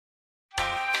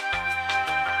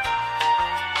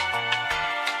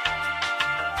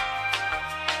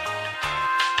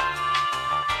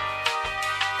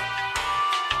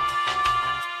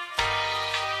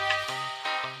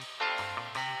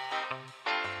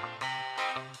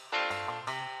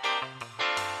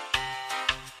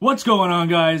What's going on,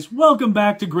 guys? Welcome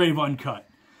back to Grave Uncut.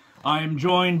 I am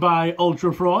joined by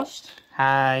Ultra Frost.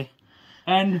 Hi.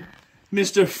 And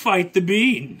Mr. Fight the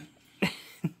Bean.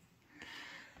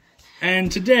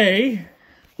 And today,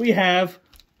 we have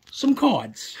some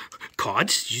cards.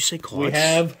 Cards? Did you say cards? We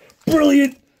have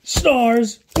brilliant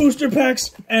stars, booster packs,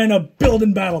 and a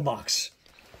building battle box.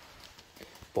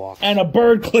 And a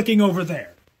bird clicking over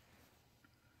there.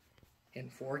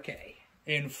 In 4K.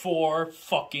 In 4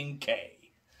 fucking K.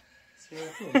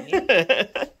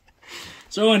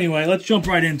 So anyway, let's jump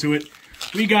right into it.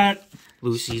 We got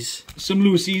Lucy's. some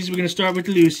Lucy's. We're gonna start with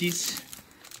the Lucy's.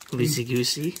 Lucy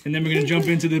Goosey. And then we're gonna jump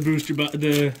into the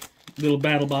the little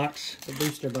battle box. The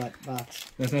booster butt box.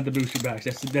 That's not the booster box.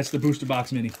 That's the booster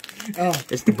box mini. Oh,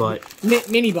 It's the butt.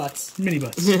 mini butts. Mini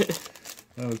butts.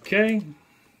 Okay.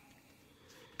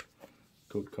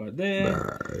 Code card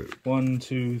there. 1,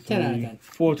 2, 10 out of 3, 10.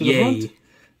 4 to the Yay. front.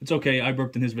 It's okay. I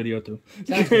burped in his video too.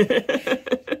 That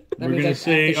We're means gonna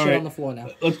say, I have to all shit right, on the floor now.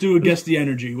 let's do a guess the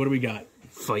energy. What do we got?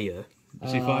 Fire. You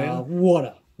say fire?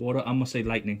 Water. Water? I'm gonna say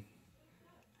lightning.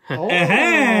 Oh.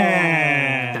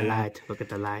 The light. Look at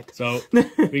the light. So,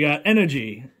 we got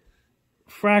energy,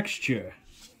 fracture,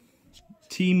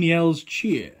 Team Yell's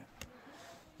cheer,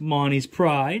 Monty's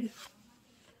pride,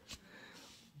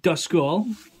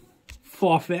 Duskull,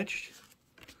 Farfetched,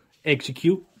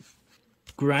 execute,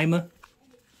 Grimer,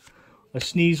 a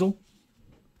Sneasel,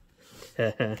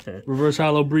 reverse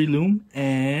hollow Breloom,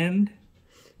 and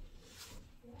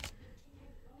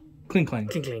Clink Clank.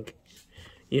 Clink clink.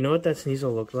 You know what that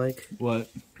Sneasel looked like? What?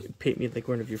 It paint me like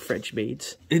one of your French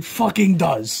maids. It fucking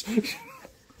does.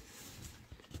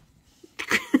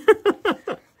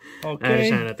 I Okay.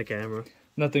 shine at the camera.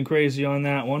 Nothing crazy on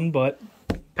that one, but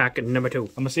Packet number 2. I'm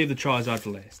gonna save the Charizard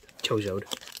for last. Chozode.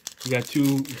 We got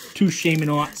two Shaman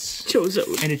Arts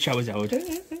Chozode. and a Charizard.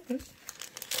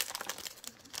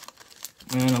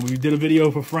 I don't know, we did a video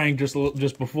for Frank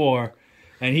just before,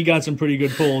 and he got some pretty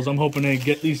good pulls. I'm hoping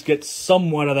to at least get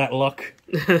somewhat of that luck.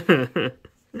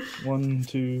 1,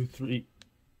 2, 3.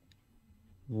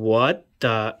 What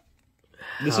the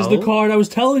This is the hell? card I was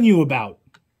telling you about.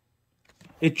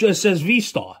 It just says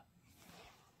V-Star.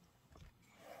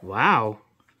 Wow.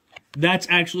 That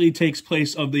actually takes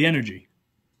place of the energy.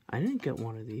 I didn't get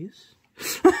one of these.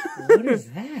 What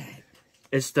is that?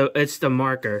 It's the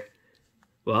marker.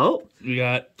 Well, We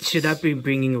got, should that be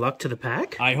bringing luck to the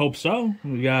pack? I hope so.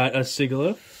 We got a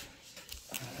Sigilyph,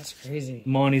 Oh, that's crazy.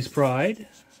 Monty's Pride,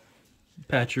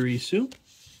 Pachirisu,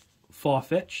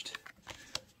 Farfetched,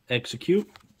 Execute,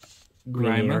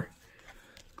 Grimer,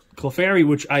 Clefairy,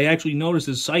 which I actually noticed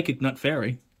is Psychic, not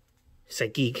Fairy.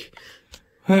 Psychic.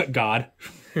 God.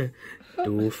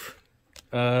 Doof.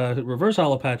 Reverse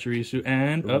Hollow Pachirisu,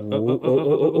 and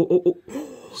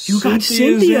You got Cynthia's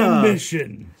Cynthia.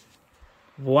 Ambition.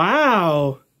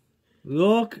 Wow.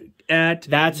 Look at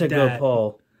That's a that. good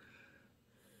pull.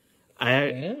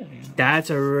 That's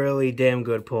a really damn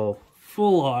good pull.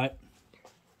 Full art.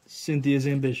 Cynthia's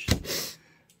Ambition.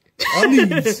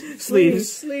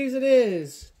 Sleeves it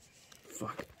is.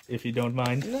 Fuck. If you don't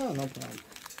mind. No problem.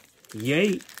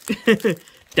 Yay.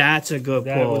 That's a good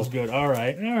That pull. was good. All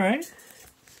right.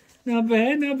 Not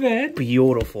bad, not bad.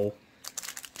 Beautiful.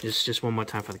 Just one more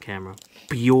time for the camera.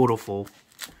 Beautiful.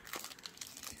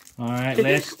 All right,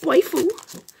 last... Waifu.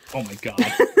 Oh, my God.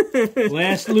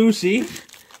 Last Lucy.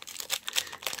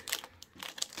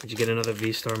 Did you get another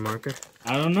V-Star marker?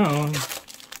 I don't know.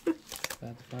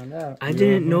 About to find out. I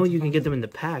didn't know you can get them in the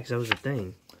packs. That was the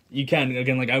thing. You can,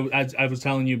 again, like I was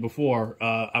telling you before,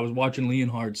 I was watching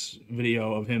Leonhardt's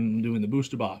video of him doing the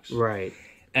booster box. Right.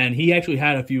 And he actually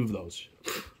had a few of those.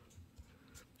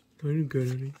 I didn't get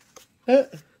any.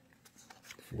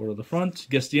 4 to the front.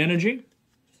 Guess the energy.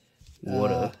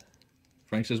 Water.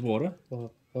 Frank says water.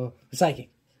 Psychic.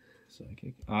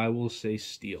 Psychic. I will say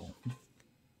steel.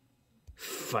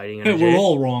 Fighting Hey, energy. we're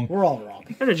all wrong. We're all wrong.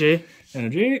 Energy.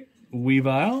 Energy.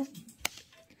 Weavile.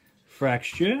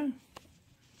 Fracture.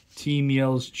 Team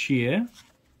Yell's cheer.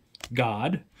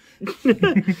 God.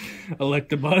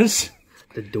 Electabuzz.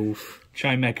 The doof.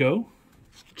 Chimecho.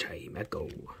 Chimecho.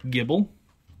 Gibble.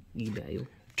 Email.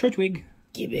 Turtwig.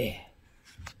 Gibby.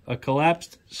 A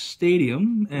collapsed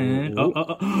stadium. And...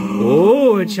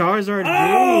 Oh, a Charizard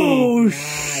Oh, green.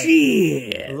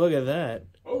 shit. Look at that.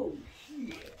 Oh,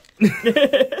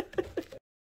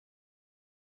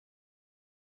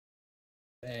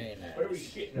 very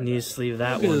nice. Need to sleeve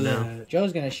that one now.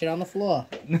 Joe's gonna shit on the floor.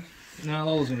 Nah,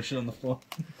 Lola's gonna shit on the floor.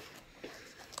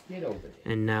 Get over it.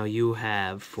 And now you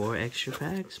have 4 extra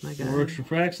packs, my guy. 4 extra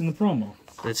packs in the promo.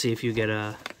 Let's see if you get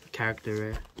a character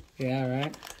rare. Yeah,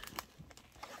 right.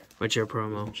 What's your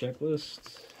promo?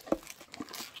 Checklist.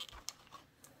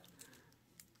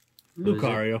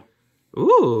 Lucario.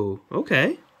 Ooh,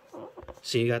 okay.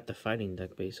 So you got the fighting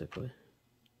deck basically.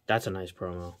 That's a nice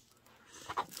promo.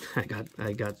 I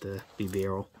got the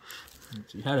BBRL.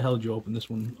 How the hell did you open this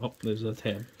one? Oh, there's a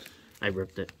tab. I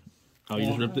ripped it. Oh, you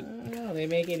just ripped it? Oh, they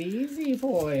make it easy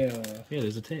for you. Yeah,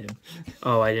 there's a tab.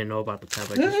 Oh, I didn't know about the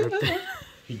tab. I just ripped it.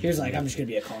 He was like, I'm just going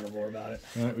to be a carnivore about it.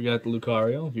 All right, we got the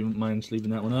Lucario, if you don't mind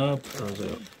sleeping that one up.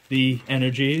 The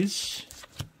energies.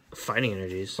 Fighting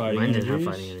energies. Fighting Mine didn't have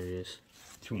energies. fighting energies.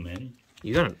 Too many.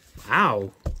 You got a...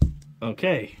 Wow.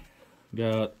 Okay.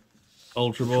 Got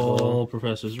Ultra Ball,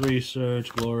 Professor's Research,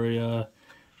 Gloria,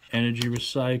 Energy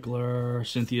Recycler,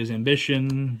 Cynthia's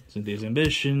Ambition,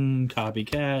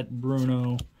 Copycat,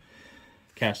 Bruno,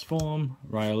 Cast Form,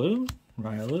 Ryalu,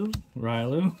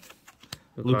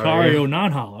 Lucario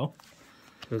non-hollow,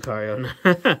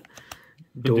 Lucario.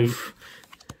 Doof.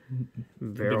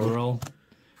 Barrel.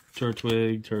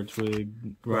 Turtwig,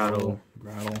 Grottle,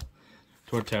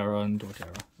 Torterra,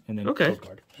 and then Okay. code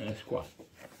card. And a squat.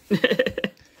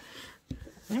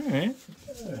 Alright.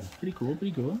 Pretty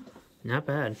cool. Not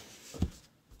bad.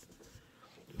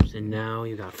 And now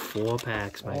you got 4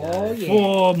 packs, my Oh, guy. yeah.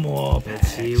 4 more packs.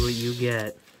 Let's see what you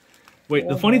get. Wait,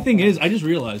 the funny thing is, I just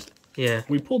realized, Yeah.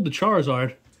 we pulled the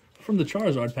Charizard from the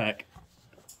Charizard pack.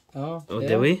 Oh, Oh, yeah.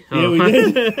 did we? Yeah, Oh. we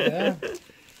did. Yeah.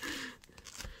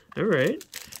 All right.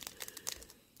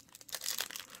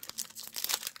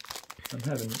 I'm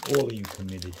having all of you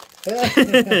committed.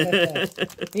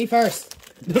 Me first.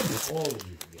 All of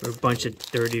you. We're a bunch of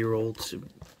 30-year-olds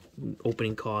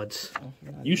opening cards.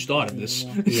 You started this.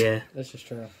 Yeah. This is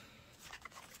true.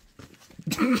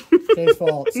 His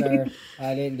fault, sir.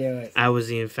 I didn't do it. I was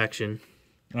the infection.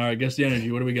 Alright, guess the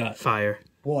energy. What do we got? Fire.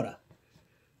 Water.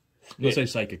 Let's say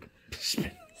psychic.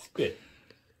 Spit.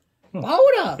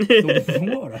 Water!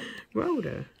 Water.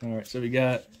 Rhoda. Alright, so we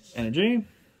got energy.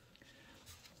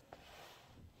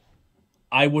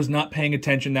 I was not paying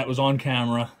attention. That was on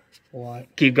camera.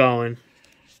 What? Keep going.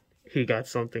 He got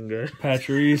something good.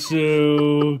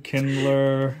 Pachirisu,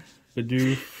 Kindler,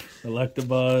 Bidoof,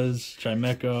 Electabuzz,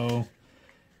 Chimecho,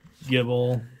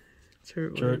 Gibble,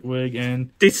 Turtwig,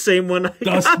 and The same one I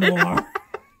got. Dusknoir.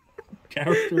 The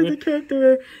Character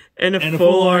character and and a a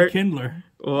full art. Kindler.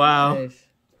 Wow. Nice.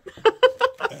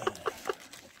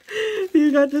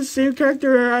 You got the same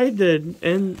character I did.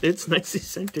 And it's nicely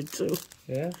centered, too.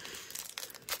 Yeah.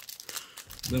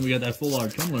 Then we got that full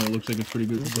art Kindler. It looks like it's pretty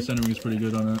good. The centering is pretty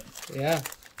good on it. Yeah.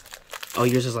 Oh,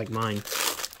 yours is like mine.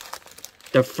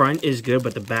 The front is good,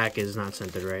 but the back is not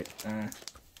centered right.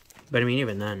 But I mean,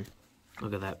 even then,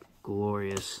 look at that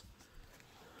glorious.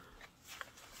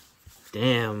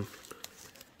 Damn.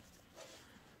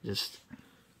 Just.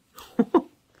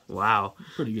 Wow.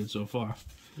 Pretty good so far.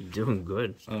 You're doing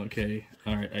good. Okay.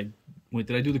 Alright. Wait,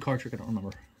 did I do the card trick? I don't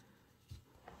remember.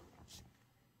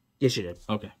 Yes, you did.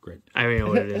 Okay, great. I already know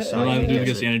what it is. So I'll I have to can do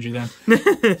guess the it. energy then.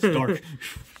 It's dark.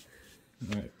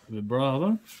 Alright.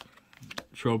 Vibrava,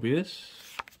 Tropius,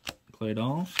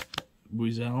 Claydol,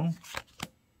 Buizel,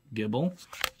 Gibble,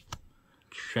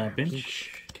 Trapinch,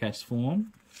 Cast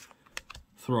Form,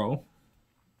 Throw,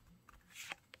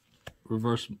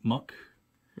 Reverse Muck,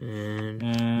 And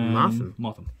and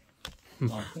Mothim.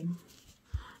 Nothing.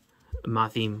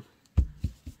 Mothim.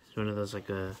 It's one of those like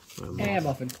a Yeah,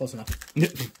 muffin. Close enough.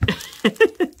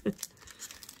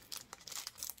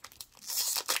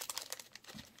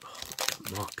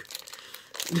 mock.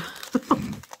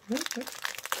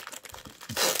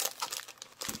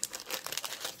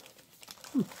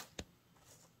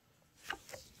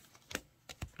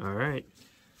 All right.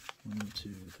 1, 2,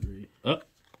 3. Oh,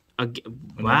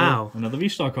 Wow. another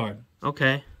V-Star card.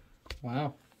 Okay.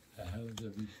 Wow. The hell is a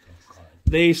V-Star card?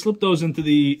 They slipped those into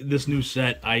this new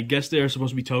set. I guess they're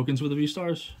supposed to be tokens with the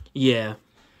V-Stars. Yeah.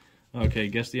 Okay,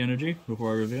 guess the energy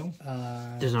before I reveal.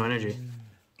 There's no energy.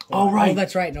 Oh, right. Oh,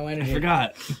 that's right. No energy. I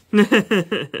forgot.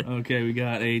 Okay, we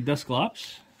got a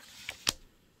Dusclops,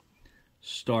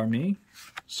 Starmie,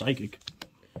 Psychic,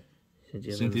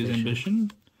 Cynthia's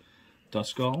Ambition,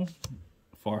 Duskull,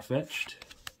 Farfetch'd,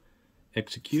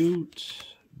 Execute,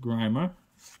 Grimer,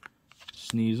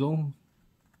 Sneasel,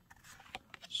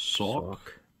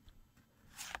 Sawk,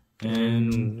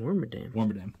 and Wormadam.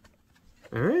 Wormadam.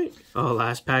 All right. Oh,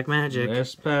 last pack magic.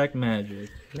 Last pack magic.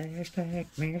 Last pack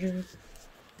magic.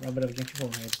 Rub it up against your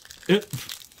forehead.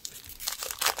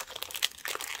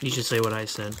 You should say what I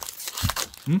said.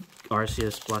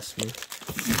 Arceus bless me.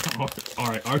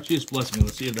 Alright, Arceus bless me.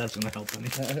 Let's see if that's going to help any.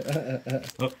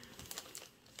 Oh.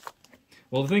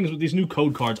 Well, the thing is, with these new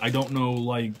code cards, I don't know,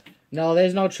 like... No,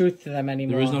 there's no truth to them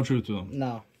anymore. There is no truth to them.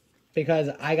 No. Because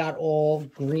I got all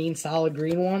green, solid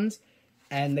green ones,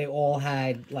 and they all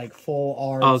had like full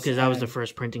arts. Oh, because that was the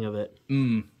first printing of it.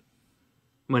 Mm.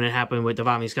 When it happened with the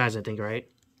TheseGuys, I think, right?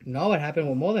 No, it happened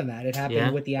with more than that. It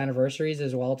happened with the anniversaries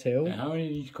as well too. And how many of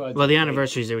these cards? Well, the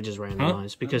anniversaries they were just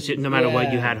randomized because no matter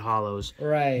what, you had hollows.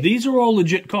 Right. These are all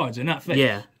legit cards. They're not fake.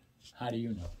 Yeah. How do you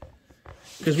know?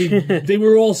 Because they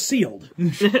were all sealed.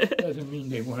 Doesn't mean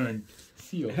they weren't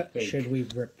sealed. Fake. Should we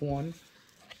rip one?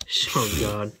 Oh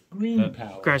God. Green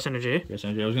power. Grass energy. Yes,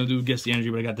 Energy. I was going to do Guess the Energy,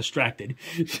 but I got distracted.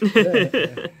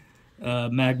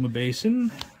 Magma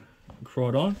Basin.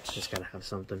 Crawdont. Just gotta have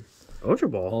something. Ultra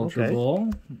Ball. Ultra Okay.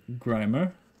 Ball.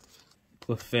 Grimer.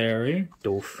 Clefairy.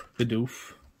 Doof.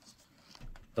 Bidoof.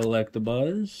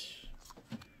 Electabuzz.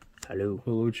 Hello.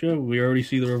 Pelucha. We already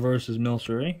see the reverse is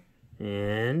Milcery.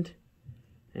 And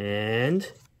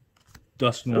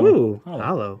Dusknoir. ooh, Hollow.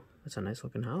 hollow. That's a nice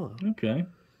looking hollow. Okay.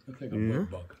 Looks like a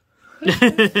bug.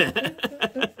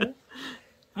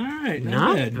 All right.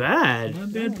 Not bad. bad.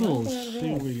 Not bad pulls. Let's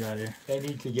see what we got here. They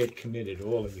need to get committed,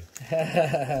 all of you.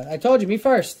 I told you, me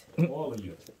first. All of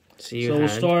you. See you. So we'll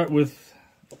start with.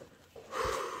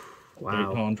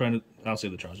 Wow. Wait, oh, I'm trying to. I'll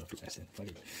save the Charizard for last. Fuck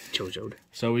it. Chojo'd.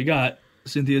 So we got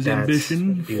Cynthia's That's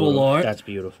Ambition, beautiful. full art. That's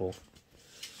beautiful.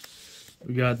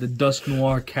 We got the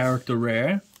Dusknoir character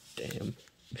rare, Damn.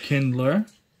 Kindler,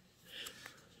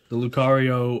 the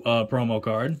Lucario promo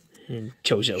card, And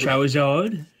Chojo.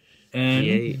 Charizard, and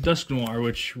Yay. Dusknoir,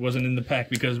 which wasn't in the pack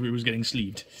because we was getting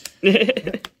sleeved.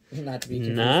 Not to be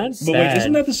confused. Not But bad. wait,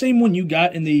 isn't that the same one you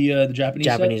got in the Japanese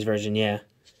set? Japanese version? Yeah.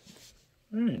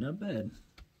 All right, not bad.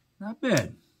 Not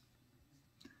bad.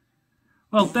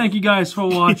 Well, thank you guys for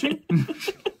watching.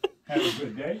 Have a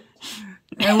good day.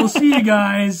 And we'll see you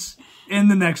guys in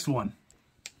the next one.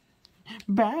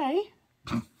 Bye.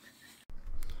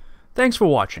 Thanks for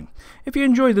watching. If you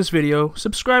enjoyed this video,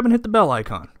 subscribe and hit the bell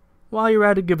icon. While you're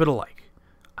at it, give it a like.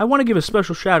 I want to give a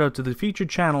special shout out to the featured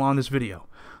channel on this video,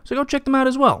 so go check them out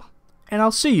as well. And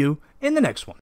I'll see you in the next one.